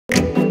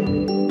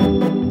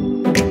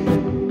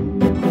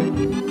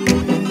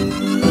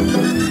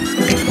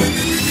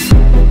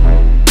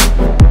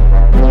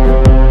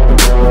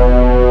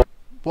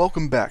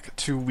welcome back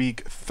to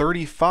week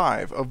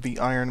 35 of the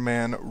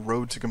Ironman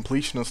Road to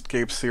Completionist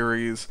Cape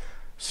series,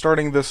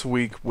 starting this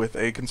week with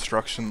a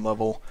construction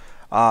level.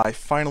 I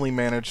finally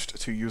managed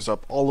to use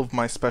up all of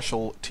my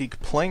special teak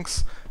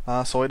planks,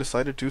 so I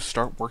decided to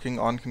start working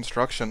on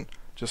construction,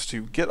 just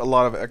to get a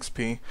lot of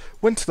XP.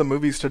 Went to the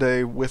movies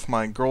today with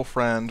my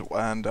girlfriend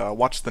and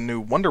watched the new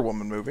Wonder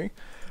Woman movie,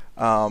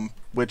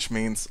 which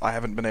means I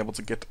haven't been able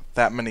to get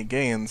that many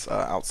gains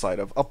outside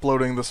of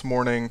uploading this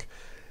morning.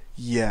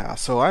 Yeah,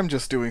 so I'm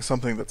just doing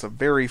something that's a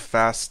very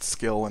fast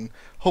skill, and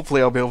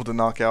hopefully I'll be able to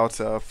knock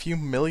out a few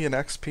million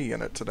XP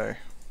in it today.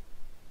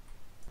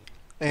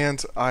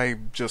 And I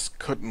just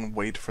couldn't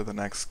wait for the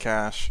next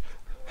cache.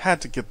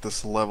 Had to get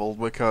this leveled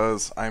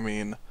because,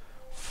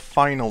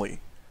 finally,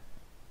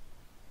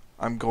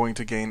 I'm going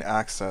to gain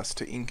access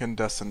to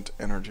incandescent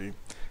energy.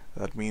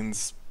 That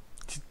means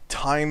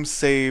time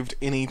saved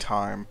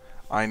anytime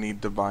I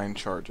need divine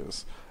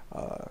charges.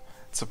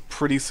 It's a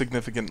pretty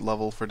significant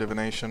level for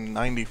divination,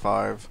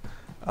 95.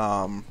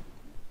 And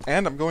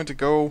I'm going to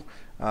go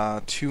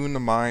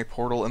tune my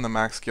portal in the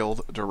Max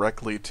Guild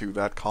directly to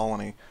that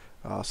colony,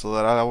 so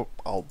that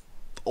I'll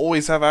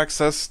always have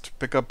access to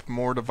pick up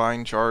more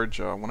divine charge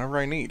whenever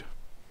I need.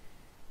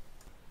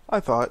 I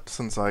thought,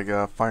 since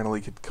I finally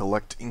could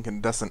collect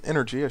incandescent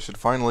energy, I should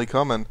finally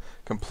come and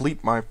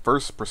complete my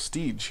first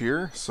prestige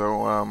here.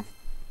 So,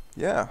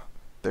 yeah,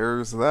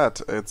 there's that.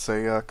 It's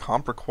a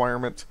comp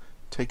requirement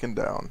taken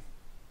down.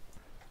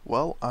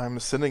 Well, I'm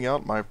sending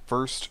out my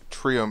first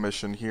trio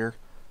mission here.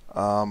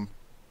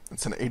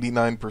 It's an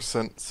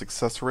 89%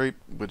 success rate,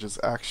 which is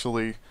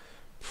actually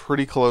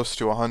pretty close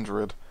to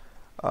 100.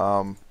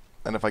 And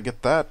if I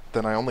get that,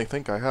 then I only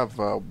think I have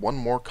one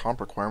more comp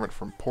requirement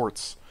from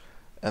ports,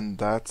 and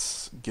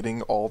that's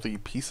getting all the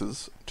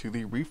pieces to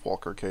the Reef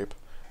Walker Cape.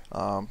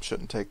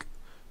 Shouldn't take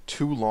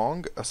too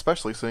long,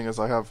 especially seeing as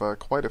I have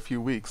quite a few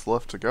weeks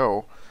left to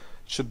go.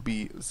 Should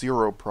be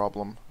zero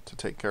problem to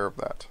take care of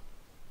that.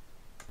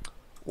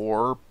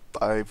 Or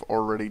I've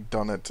already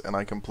done it and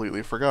I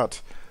completely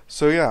forgot.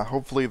 So yeah,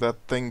 hopefully that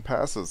thing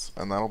passes,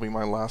 and that'll be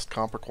my last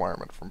comp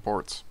requirement from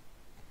ports.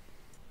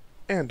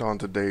 And on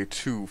to day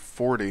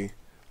 240.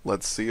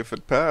 Let's see if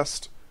it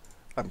passed.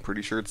 I'm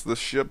pretty sure it's this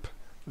ship.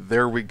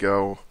 There we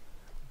go.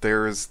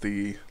 There is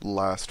the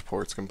last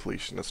ports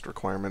completionist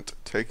requirement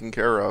taken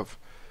care of.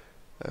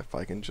 If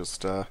I can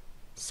just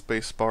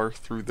spacebar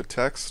through the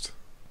text,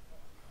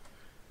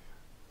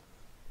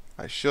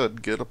 I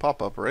should get a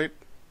pop-up, right?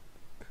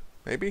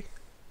 Maybe?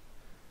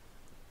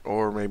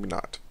 Or maybe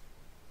not.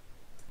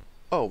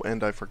 Oh,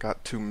 and I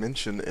forgot to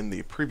mention in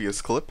the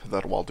previous clip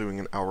that while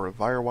doing an hour of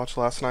Firewatch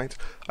last night,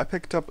 I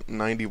picked up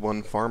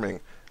 91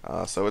 farming,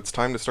 so it's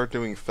time to start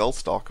doing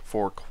Fellstock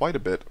for quite a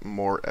bit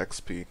more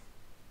XP.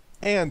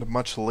 And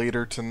much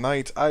later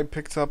tonight, I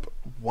picked up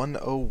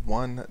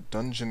 101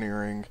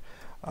 Dungeoneering.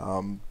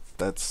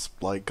 That's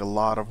like a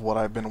lot of what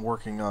I've been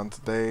working on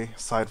today,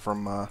 aside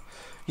from,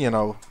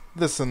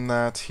 this and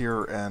that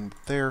here and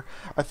there.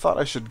 I thought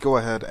I should go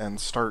ahead and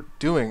start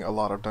doing a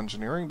lot of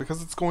Dungeoneering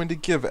because it's going to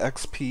give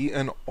XP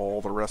and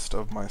all the rest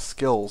of my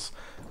skills.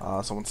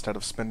 So instead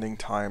of spending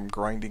time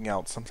grinding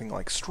out something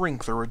like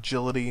Strength or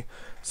Agility,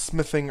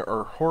 Smithing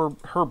or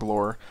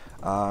Herblore,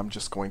 I'm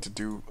just going to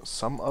do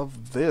some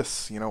of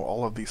this,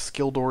 all of these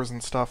skill doors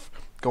and stuff.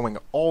 Going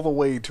all the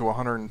way to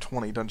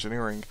 120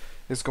 Dungeoneering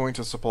is going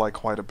to supply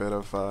quite a bit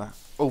of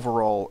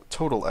overall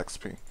total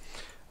XP.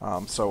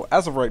 So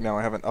as of right now,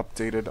 I haven't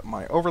updated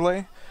my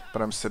overlay,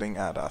 but I'm sitting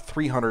at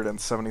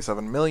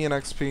 377 million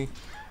XP,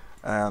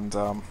 and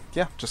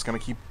yeah, just gonna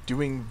keep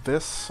doing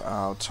this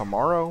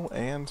tomorrow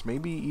and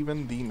maybe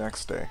even the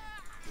next day.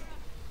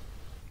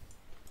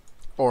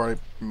 Or I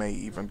may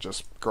even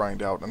just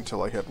grind out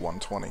until I hit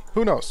 120.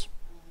 Who knows?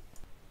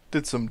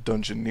 Did some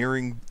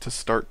Dungeoneering to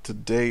start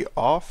today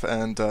off,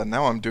 and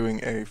now I'm doing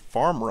a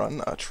farm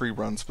run, a tree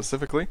run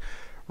specifically.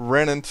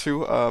 Ran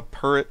into a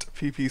Purrit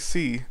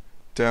PPC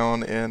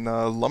down in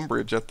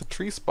Lumbridge at the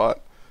tree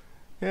spot.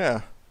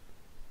 Yeah,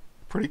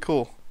 pretty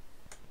cool.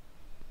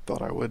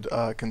 Thought I would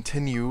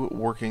continue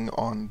working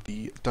on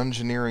the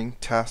Dungeoneering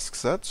task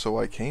set, so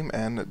I came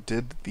and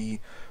did the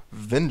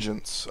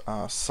Vengeance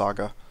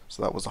saga.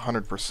 So that was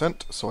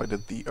 100%, so I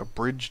did the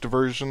abridged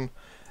version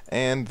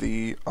and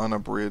the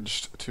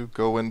unabridged to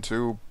go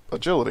into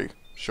agility.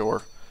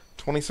 Sure,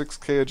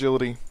 26k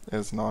agility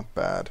is not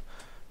bad.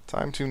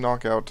 Time to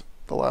knock out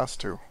the last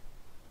two.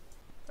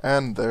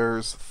 And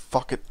there's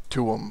Fuck It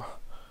to 'em.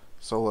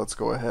 So let's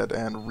go ahead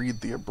and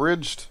read the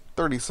abridged.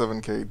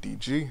 37k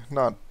DG,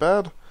 not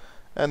bad.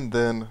 And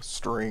then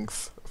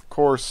Strength. Of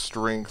course,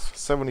 Strength.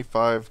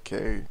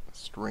 75k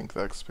Strength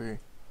XP.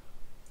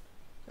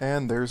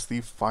 And there's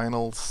the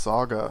final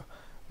saga.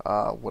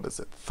 What is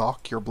it?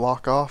 Thok your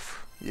block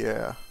off?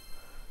 Yeah.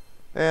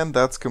 And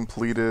that's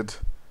completed.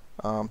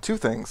 Two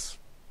things,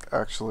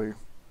 actually.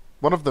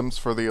 One of them's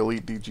for the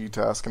Elite DG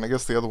task, and I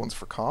guess the other one's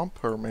for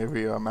comp, or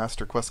maybe a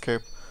Master Quest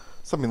Cape.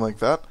 Something like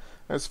that.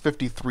 There's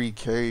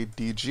 53k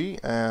DG,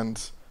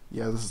 and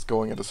yeah, this is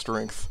going into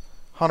Strength.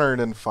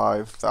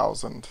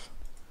 105,000.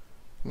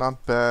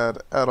 Not bad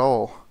at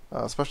all.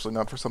 especially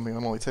not for something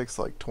that only takes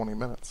like 20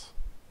 minutes.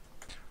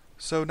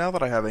 So now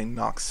that I have a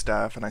Nox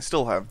staff and I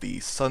still have the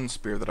Sun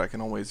Spear that I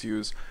can always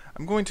use,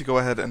 I'm going to go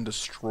ahead and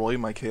destroy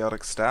my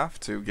Chaotic Staff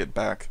to get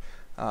back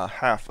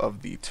half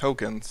of the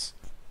tokens.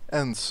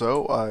 And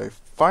so I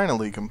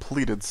finally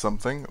completed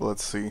something.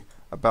 Let's see,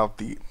 about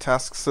the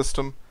task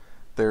system.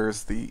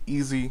 There's the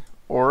easy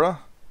aura,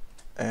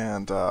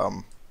 and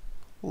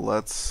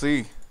let's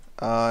see.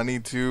 I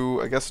need to,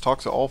 I guess,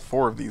 talk to all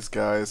 4 of these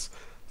guys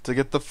to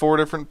get the 4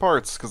 different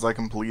parts, because I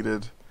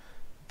completed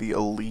the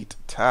elite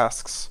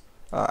tasks.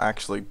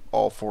 Actually,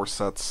 all 4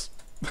 sets.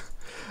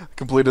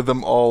 Completed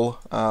them all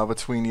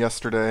between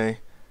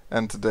yesterday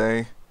and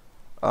today.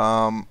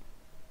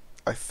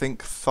 I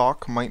think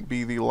Thok might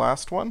be the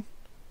last one.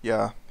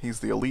 Yeah,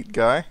 he's the elite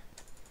guy.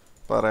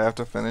 But I have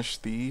to finish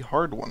the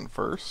hard one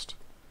first.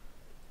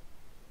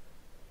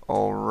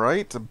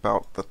 Alright,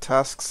 about the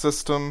task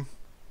system.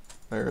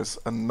 There's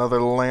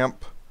another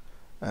lamp.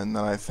 And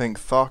then I think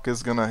Thok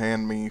is gonna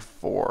hand me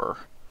 4.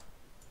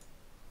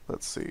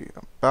 Let's see,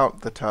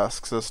 about the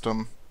task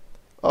system.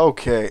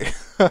 Okay,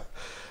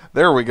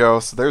 there we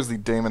go. So there's the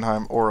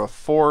Daemonheim Aura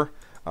 4,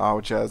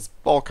 which has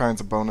all kinds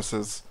of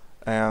bonuses.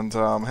 And,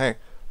 hey,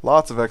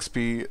 lots of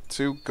XP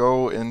to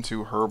go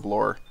into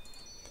Herblore.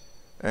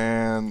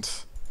 And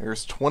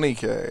here's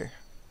 20k.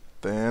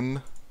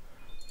 Then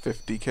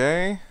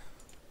 50k.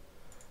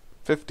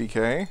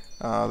 50k.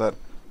 That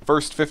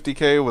first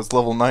 50k was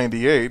level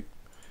 98.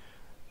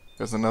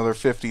 There's another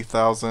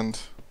 50,000.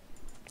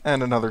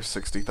 And another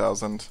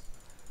 60,000.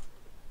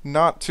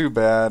 Not too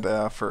bad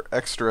for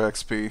extra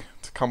XP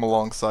to come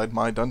alongside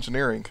my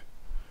dungeoneering.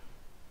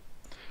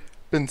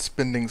 Been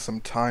spending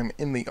some time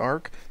in the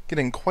Ark,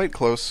 getting quite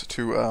close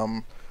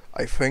to,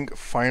 I think,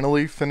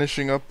 finally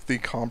finishing up the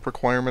comp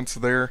requirements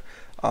there,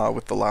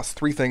 with the last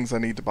 3 things I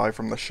need to buy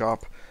from the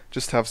shop.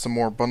 Just have some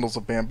more bundles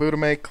of bamboo to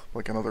make,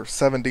 like another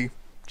 70.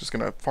 Just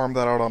gonna farm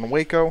that out on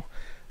Waco.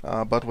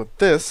 But with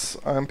this,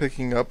 I'm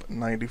picking up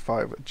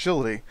 95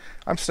 agility.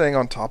 I'm staying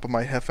on top of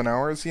my Heffen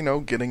hours, you know,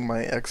 getting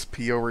my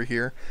XP over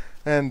here,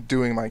 and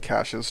doing my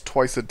caches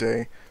twice a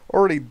day.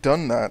 Already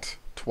done that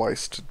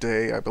twice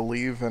today, I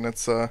believe, and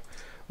it's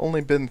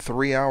only been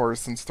 3 hours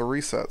since the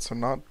reset, so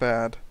not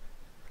bad.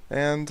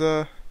 And,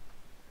 yeah,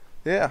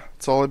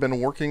 that's all I've been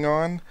working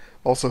on.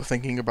 Also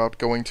thinking about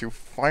going to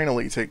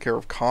finally take care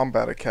of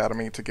Combat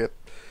Academy to get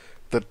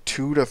the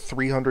 200,000 to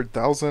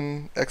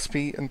 300,000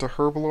 XP into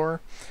Herblore,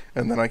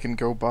 and then I can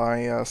go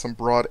buy some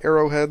broad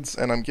arrowheads,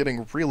 and I'm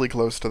getting really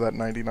close to that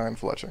 99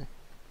 fletching.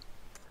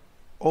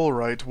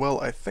 Alright, well,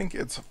 I think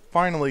it's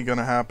finally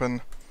gonna happen.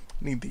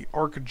 Need the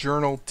Arc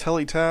Journal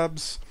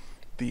Teletabs,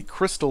 the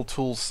Crystal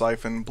Tool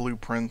Siphon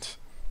Blueprint,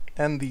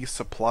 and the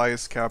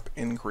Supplies Cap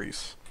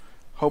Increase.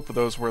 Hope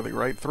those were the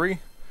right 3.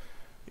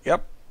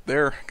 Yep,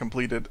 there,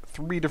 completed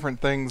 3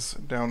 different things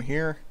down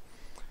here.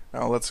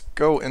 Now let's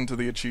go into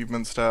the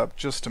Achievements tab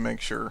just to make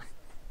sure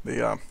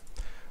the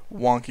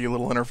wonky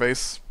little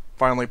interface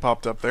finally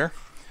popped up there.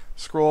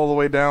 Scroll all the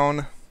way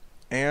down,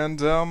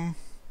 and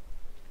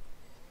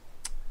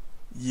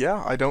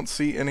yeah, I don't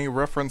see any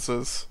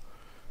references.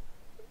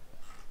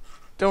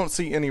 Don't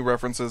see any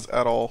references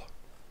at all.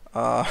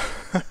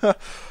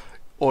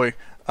 Oi,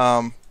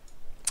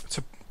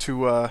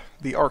 to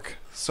the Ark.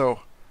 So,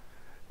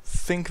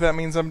 think that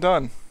means I'm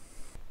done.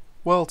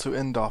 Well, to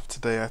end off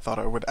today, I thought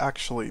I would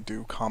actually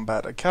do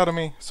Combat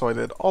Academy, so I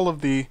did all of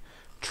the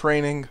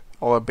training,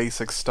 all the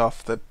basic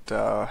stuff that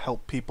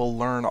help people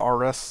learn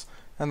RS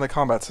and the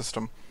combat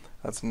system.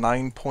 That's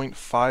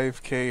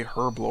 9.5k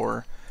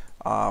Herblore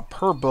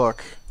per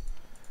book.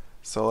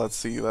 So let's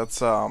see, that's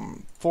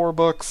 4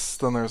 books,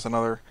 then there's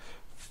another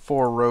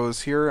 4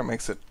 rows here. It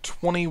makes it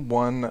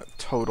 21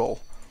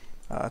 total,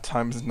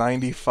 times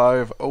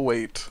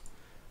 9508.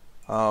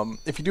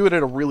 If you do it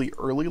at a really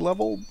early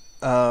level,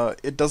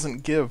 it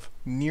doesn't give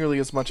nearly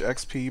as much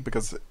XP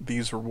because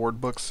these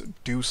reward books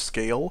do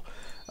scale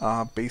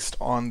based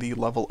on the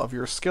level of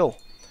your skill.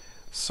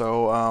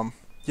 So,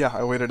 yeah,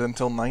 I waited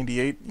until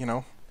 98, you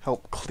know,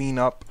 help clean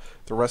up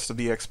the rest of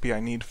the XP I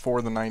need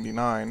for the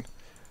 99,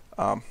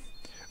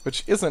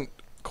 which isn't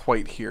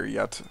quite here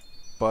yet,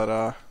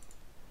 but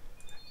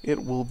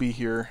it will be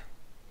here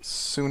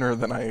sooner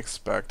than I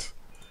expect.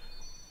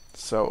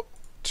 So,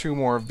 2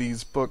 more of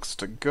these books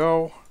to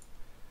go.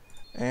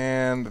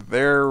 And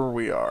there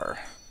we are.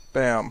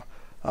 Bam.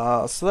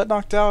 So that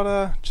knocked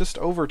out just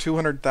over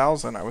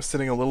 200,000. I was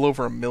sitting a little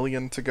over 1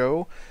 million to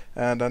go,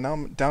 and now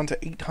I'm down to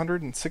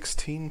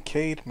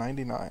 816k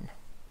 99.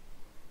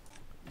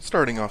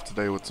 Starting off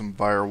today with some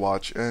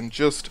Firewatch, and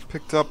just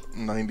picked up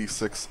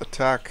 96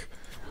 attack.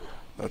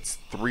 That's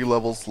 3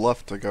 levels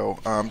left to go.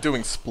 I'm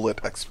doing split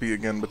XP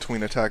again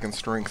between attack and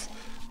strength,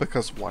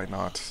 because why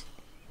not?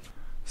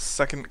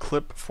 Second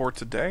clip for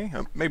today,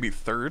 maybe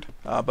third,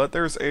 but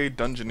there's a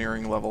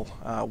dungeoneering level,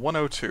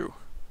 102.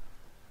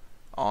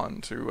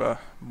 On to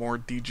more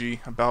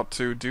DG, about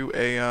to do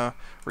a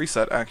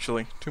reset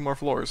actually, 2 more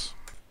floors.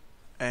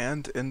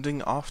 And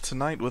ending off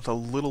tonight with a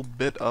little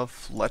bit of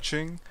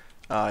fletching.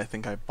 I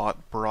think I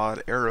bought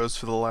broad arrows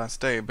for the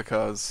last day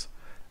because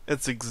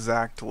It's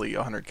exactly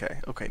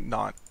 100k. Okay,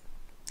 not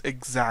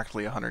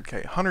exactly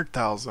 100k.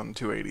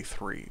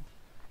 100,283.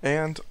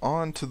 And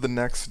on to the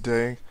next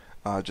day.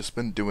 Just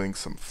been doing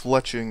some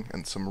fletching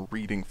and some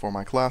reading for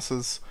my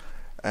classes.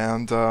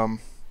 And,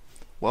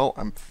 well,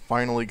 I'm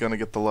finally gonna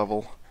get the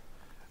level.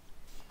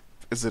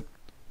 Is it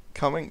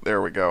coming?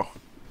 There we go.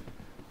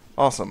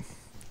 Awesome.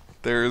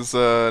 There's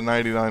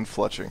 99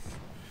 fletching.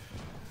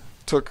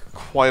 Took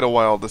quite a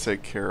while to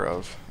take care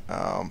of.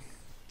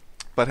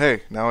 But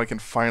hey, now I can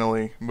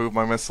finally move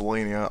my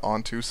miscellanea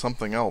onto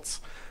something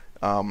else.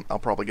 I'll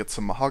probably get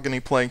some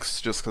mahogany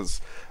planks just because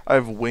I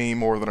have way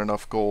more than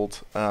enough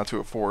gold to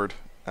afford,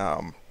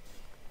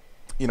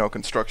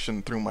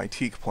 construction through my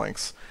teak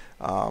planks.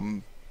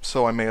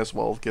 So I may as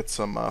well get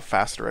some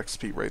faster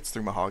XP rates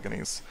through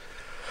mahoganies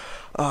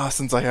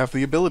since I have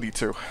the ability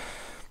to.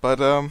 But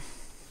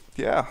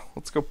yeah,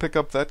 let's go pick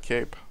up that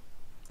cape.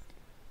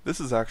 This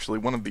is actually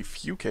one of the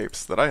few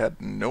capes that I had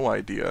no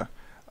idea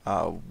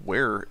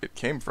where it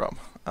came from.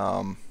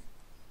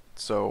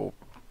 So,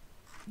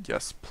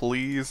 yes,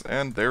 please,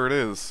 and there it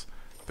is.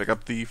 Pick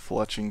up the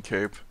fletching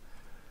cape.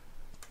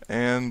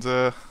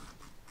 And,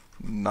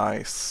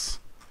 nice.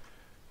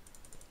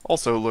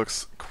 Also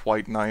looks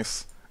quite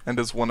nice, and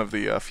is one of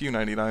the few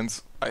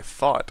 99s I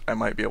thought I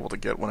might be able to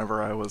get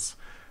whenever I was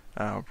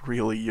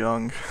really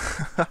young.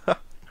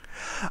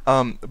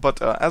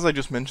 But as I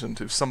just mentioned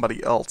to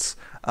somebody else,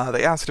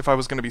 they asked if I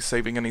was going to be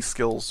saving any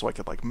skills so I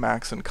could like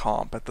max and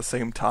comp at the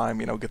same time,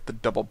 get the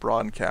double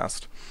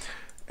broadcast.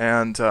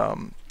 And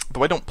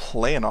though I don't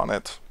plan on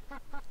it,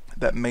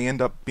 that may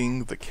end up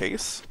being the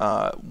case.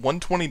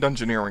 120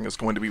 Dungeoneering is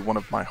going to be one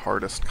of my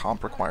hardest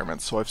comp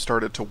requirements, so I've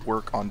started to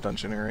work on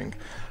Dungeoneering,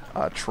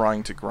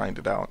 trying to grind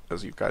it out,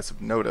 as you guys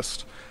have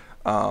noticed.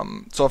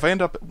 So if I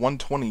end up at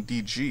 120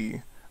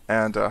 DG,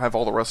 and have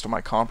all the rest of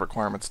my comp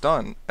requirements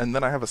done, and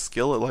then I have a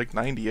skill at like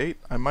 98,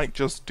 I might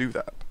just do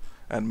that.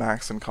 And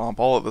max and comp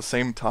all at the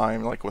same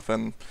time, like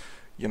within,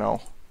 a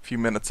few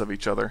minutes of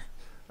each other.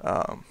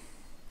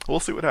 We'll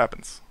see what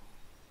happens.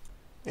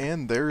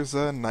 And there's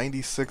a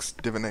 96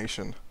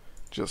 Divination.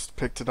 Just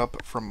picked it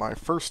up from my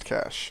first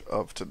cache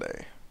of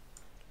today.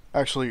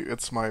 Actually,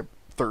 it's my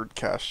third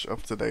cache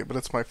of today, but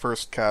it's my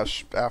first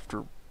cache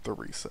after the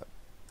reset.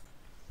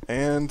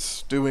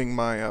 And doing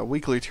my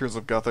weekly Tears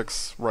of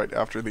Gothics right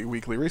after the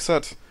weekly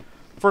reset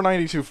for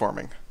 92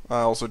 farming.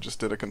 I also just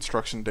did a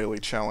construction daily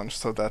challenge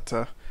so that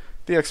the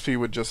XP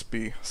would just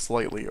be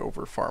slightly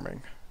over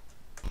farming.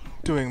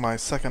 Doing my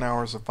second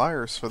hours of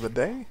fires for the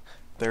day,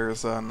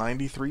 there's a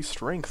 93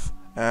 strength,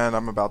 and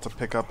I'm about to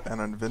pick up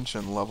an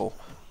invention level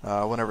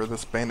whenever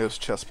this Bandos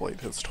chestplate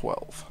hits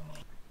 12.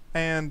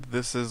 And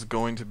this is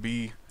going to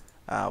be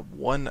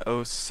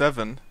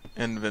 107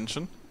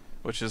 invention,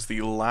 which is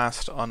the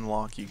last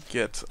unlock you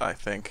get, I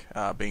think,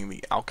 being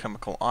the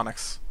Alchemical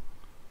Onyx.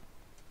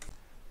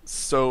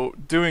 So,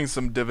 doing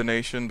some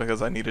divination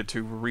because I needed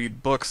to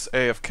read books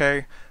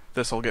AFK,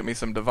 this'll get me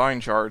some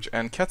Divine Charge,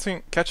 and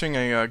catching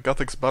a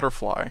Guthix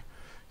Butterfly,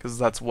 because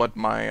that's what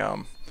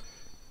my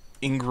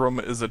Ingram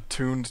is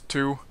attuned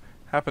to,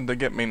 happened to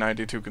get me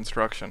 92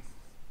 construction.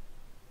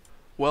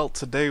 Well,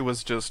 today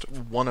was just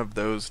one of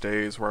those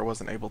days where I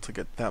wasn't able to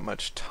get that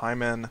much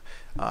time in.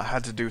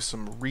 Had to do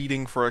some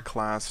reading for a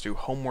class, do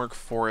homework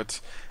for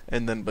it,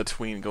 and then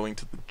between going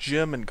to the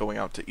gym and going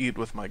out to eat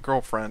with my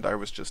girlfriend, I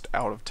was just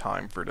out of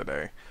time for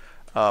today.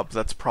 But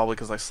that's probably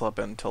because I slept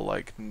until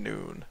like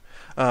noon.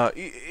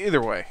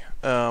 Either way,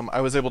 I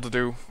was able to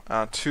do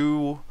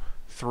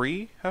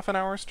 3 half-an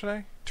hours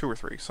today? 2 or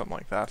 3, something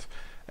like that.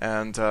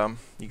 And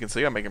you can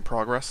see I'm making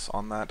progress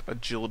on that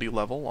agility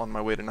level on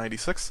my way to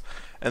 96.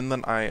 And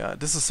then I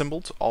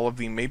disassembled all of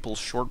the maple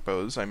short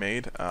bows I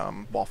made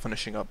while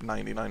finishing up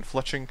 99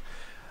 fletching.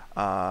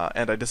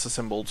 And I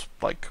disassembled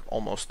like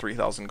almost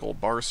 3,000 gold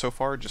bars so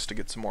far just to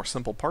get some more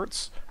simple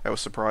parts. I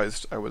was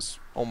surprised I was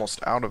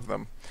almost out of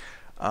them.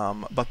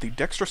 But the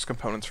dexterous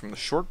components from the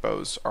short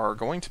bows are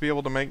going to be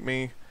able to make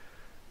me,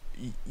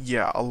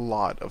 yeah, a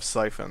lot of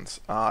siphons.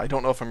 I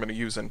don't know if I'm going to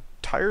use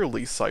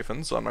entirely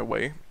siphons on my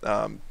way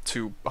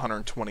to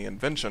 120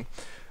 invention,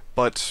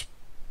 but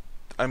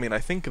I mean, I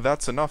think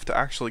that's enough to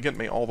actually get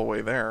me all the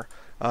way there.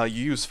 You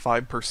use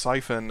 5 per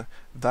siphon,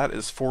 that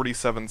is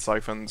 47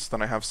 siphons,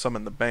 then I have some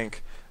in the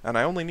bank, and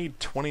I only need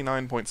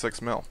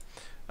 29.6 mil.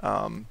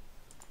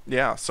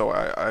 Yeah, so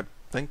I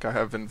think I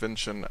have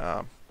invention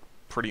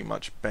pretty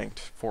much banked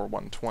for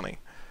 120.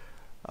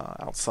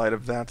 Outside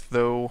of that,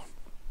 though,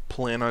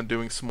 plan on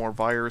doing some more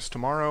Vires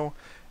tomorrow,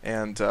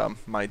 and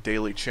my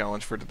daily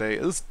challenge for today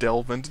is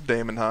delve into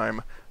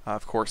Daemonheim.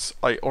 Of course,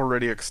 I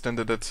already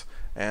extended it,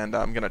 and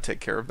I'm going to take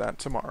care of that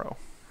tomorrow.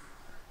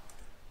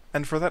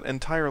 And for that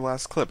entire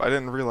last clip, I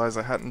didn't realize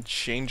I hadn't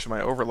changed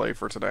my overlay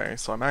for today,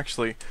 so I'm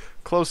actually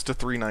close to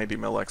 390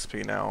 mil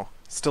XP now.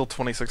 Still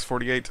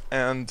 2648,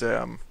 and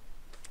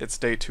it's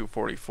day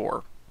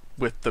 244,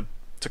 with the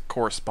to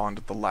correspond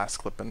with the last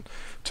clip, and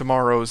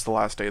tomorrow is the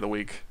last day of the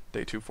week,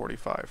 day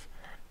 245.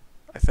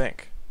 I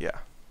think, yeah.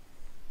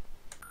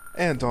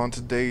 And on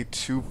to day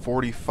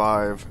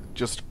 245,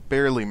 just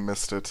barely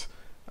missed it.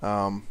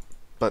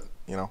 But,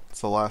 you know,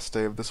 it's the last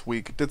day of this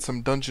week. Did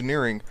some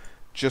dungeoneering,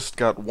 just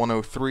got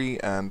 103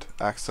 and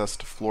access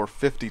to floor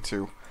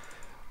 52.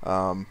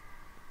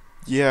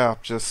 Yeah,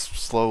 just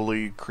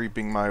slowly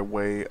creeping my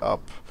way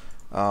up.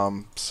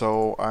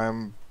 So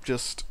I'm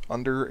just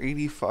under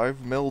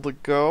 85 mil to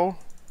go.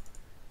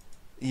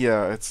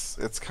 Yeah,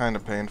 it's kind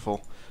of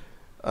painful.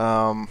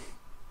 Um,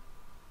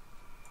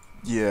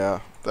 yeah,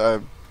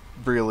 I'm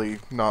really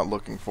not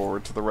looking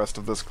forward to the rest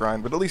of this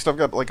grind, but at least I've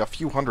got like a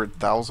few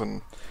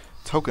 100,000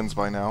 tokens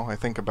by now. I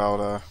think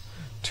about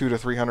 2 to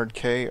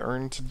 300k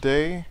earned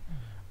today.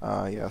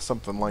 Yeah,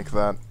 something like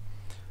that.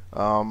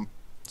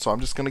 So I'm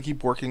just gonna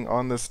keep working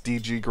on this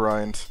DG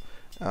grind.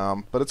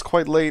 But it's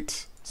quite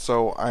late,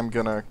 so I'm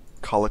gonna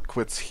call it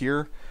quits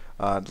here,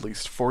 at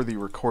least for the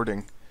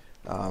recording.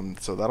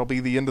 So that'll be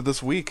the end of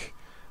this week.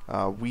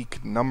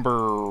 Week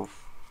number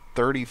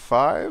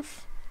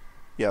 35?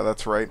 Yeah,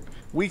 that's right.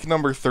 Week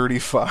number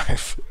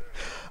 35.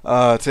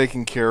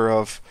 Taken care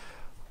of.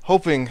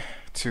 Hoping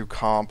to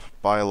comp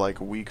by like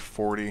week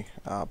 40,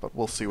 but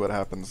we'll see what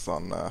happens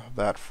on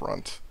that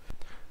front.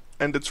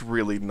 And it's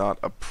really not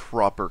a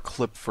proper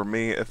clip for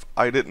me if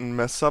I didn't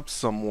mess up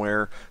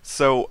somewhere.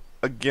 So,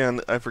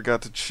 again, I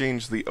forgot to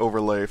change the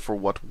overlay for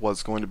what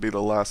was going to be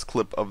the last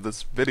clip of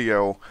this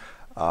video.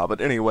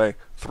 But anyway,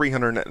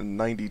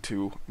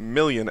 392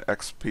 million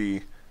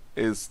XP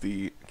is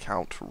the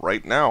count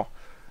right now.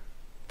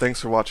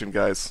 Thanks for watching,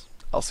 guys.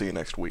 I'll see you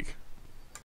next week.